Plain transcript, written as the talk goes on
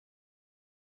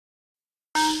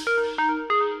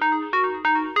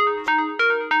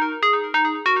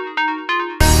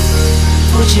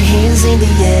your hands in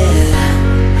the air.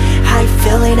 How you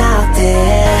feeling out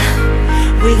there?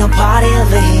 We gon' party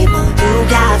over here, 모두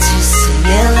같이 sing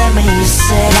it. Let me hear you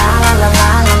say la la la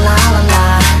la la la la la.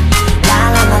 La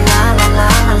la la la la la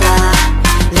la la.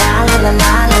 La la la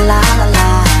la la la la la.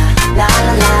 La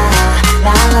la la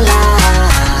la la la.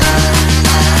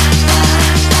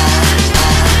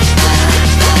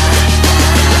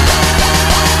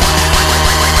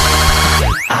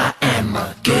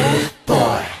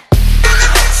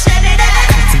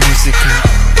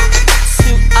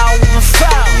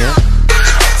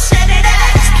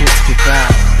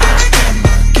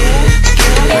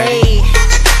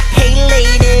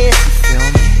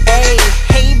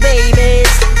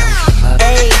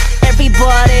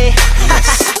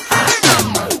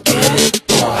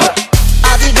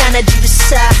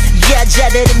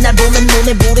 여자들은 날 보면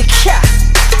눈에 불이 켜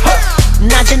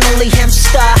낮엔 only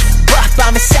hamster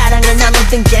밤에 사랑을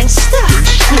나누던 gangster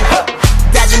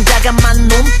다정다감한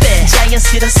눈빛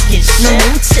자연스러운 스킨십 넌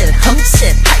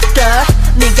훔칠 할까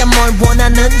네가 뭘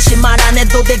원하는지 말 안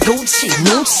해도 돼 굳이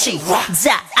눈치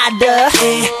다 알아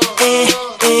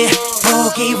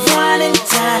보기와는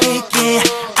다르게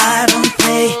I don't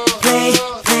play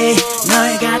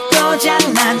널 갖고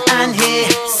장난 안 해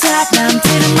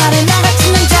사람들은 말해 나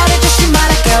같은 넌 잘해주지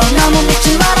말아고 너무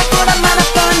믿지 말아고 난 말할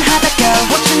뻔하다고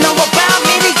What you know about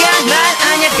me 네가 날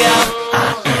아냐고 I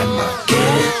am a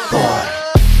good boy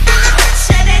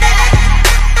Set it up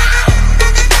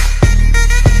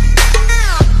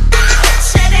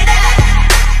Set it up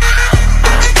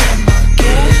I am a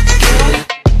good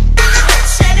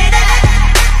Set it up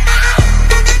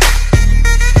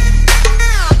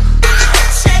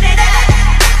Set it up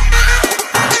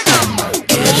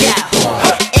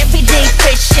Everyday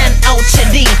fashion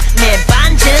옷차림 내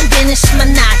반전되는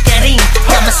심한 나가림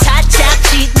나만 살짝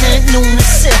짙는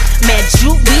눈웃음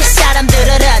매주 위 사람들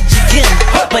알아 지금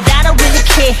But I don't really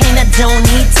care and I don't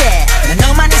need that 난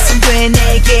너만 있으면 돼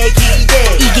내게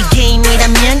기대 이게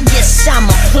게임이라면 yes I'm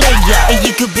a player And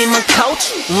you could be my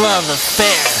coach Love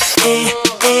affair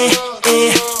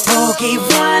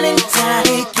보기와는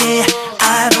다르게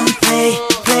I don't play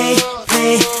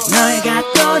널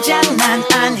갖고 장난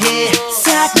안 해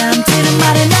사람들은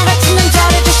말해 나 같은 넌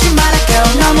잘해주지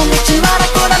말아고 너무 믿지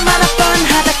말아고 난 말할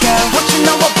뻔하다고 What you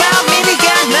know about me 네가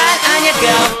날 아냐고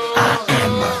I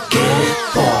am a good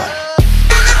boy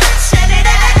Set it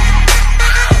up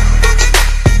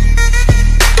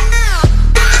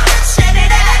Set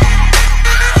it up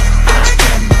I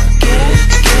am a good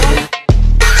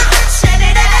Set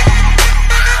it up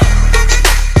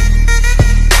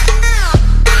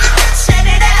Set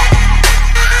it up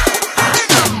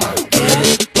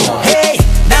Hey,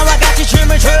 나와 같이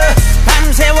춤을 춰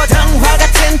밤새워童话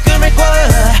같은 꿈을 꿔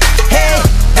Hey,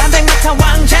 담백마타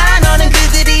왕자 너는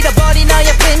그들 잃어버린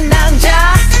너의 빈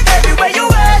낭자 Everywhere you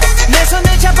at 내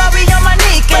손을 잡아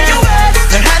위험하니까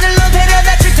널 하늘로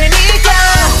데려다 줄 테니까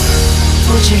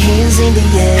Put your hands in the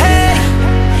air hey.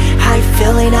 How you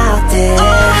feeling out there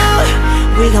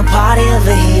We gon' party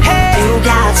over here 모두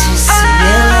같이 sing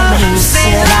it Let me hear you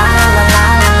say